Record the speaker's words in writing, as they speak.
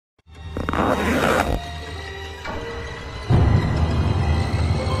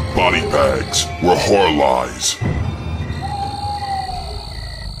body bags where horror lies.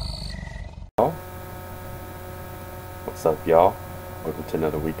 What's up, y'all? Welcome to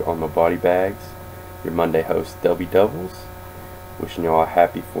another week on the Body Bags. Your Monday host, Dubbles. Wishing y'all a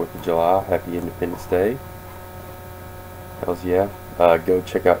happy 4th of July, happy Independence Day. Hells yeah. Go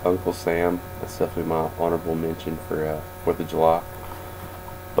check out Uncle Sam. That's definitely my honorable mention for 4th of July.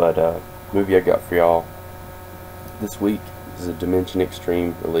 But movie I got for y'all this week is a Dimension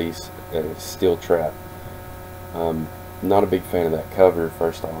Extreme release, and it's Steel Trap. Not a big fan of that cover,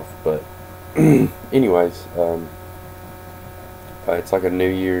 first off, but anyways, it's like a New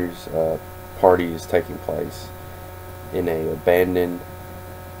Year's party is taking place in a abandoned,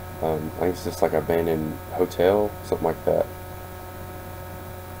 I think it's just like an abandoned hotel, something like that.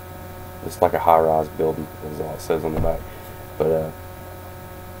 It's like a high-rise building, is all it says on the back. But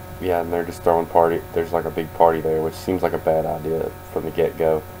yeah, and they're just throwing party. There's like a big party there, which seems like a bad idea from the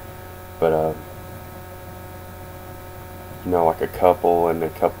get-go. But you know, like a couple and a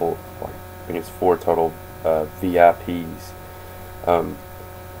couple, like I think it's 4 total VIPs.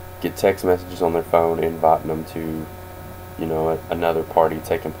 Get text messages on their phone inviting them to, you know, another party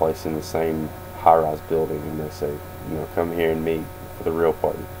taking place in the same high-rise building, and they say, you know, come here and meet for the real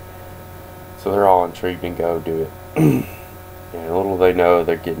party. So they're all intrigued and go do it. And little they know,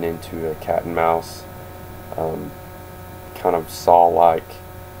 they're getting into a cat and mouse, kind of Saw-like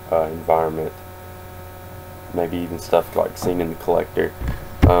environment. Maybe even stuff like seen in The Collector.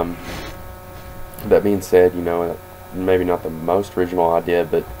 That being said, you know, maybe not the most original idea,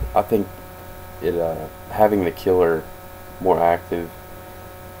 but I think it having the killer more active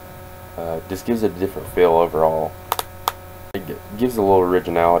just gives it a different feel overall. It gives a little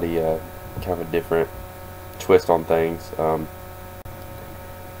originality, kind of a different twist on things.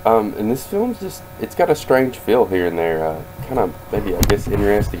 And this film's just, it's got a strange feel here and there, kind of maybe, I guess,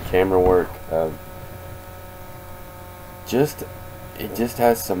 interesting camera work. It just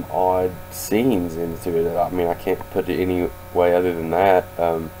has some odd scenes into it. I mean, I can't put it any way other than that.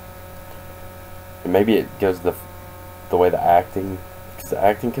 And maybe it goes the way the acting, because the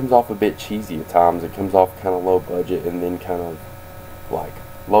acting comes off a bit cheesy at times. It comes off kind of low budget, and then kind of like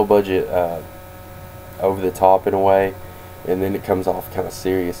low budget, over the top in a way, and then it comes off kind of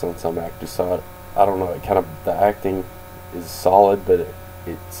serious on some actors. So I don't know. It kind of, the acting is solid, but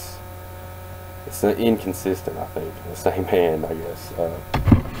it's inconsistent, I think, in the same hand, I guess.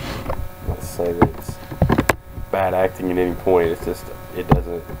 Not to say that it's bad acting at any point. It's just, it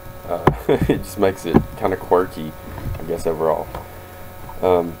doesn't, it just makes it kind of quirky, I guess, overall.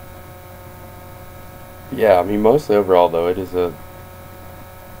 Yeah, I mean, mostly overall, though, it is a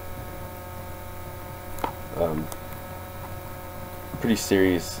pretty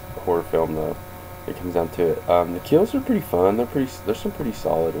serious horror film, though. It comes down to it. The kills are pretty fun. There's some pretty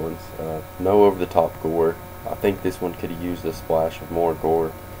solid ones. No over-the-top gore. I think this one could have used a splash of more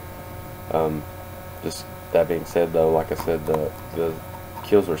gore. Just that being said, though, like I said, the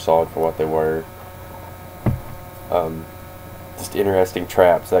kills were solid for what they were. Just interesting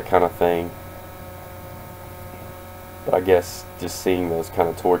traps, that kind of thing. But I guess just seeing those kind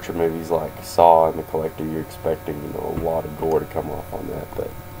of torture movies like Saw and The Collector, you're expecting, you know, a lot of gore to come off on that.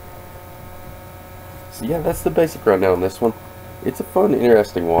 But so yeah, that's the basic rundown on this one. It's a fun,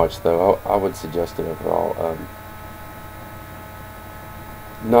 interesting watch, though. I would suggest it overall.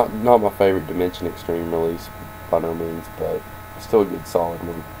 Not my favorite Dimension Extreme release by no means, but still a good, solid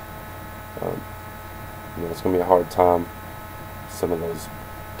one. You know, it's gonna be a hard time. Some of those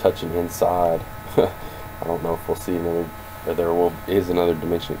touching inside. I don't know if we'll see another, or there is another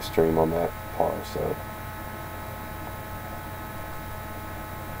Dimension Extreme on that par, so.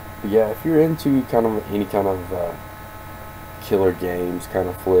 But yeah, if you're into kind of any kind of killer games, kind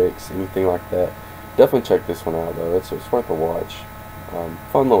of flicks, anything like that, definitely check this one out, though. It's worth a watch.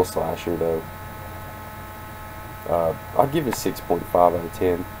 Fun little slasher, though. I'd give it a 6.5 out of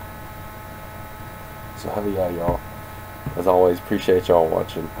 10. So hell yeah, y'all. As always, appreciate y'all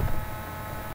watching.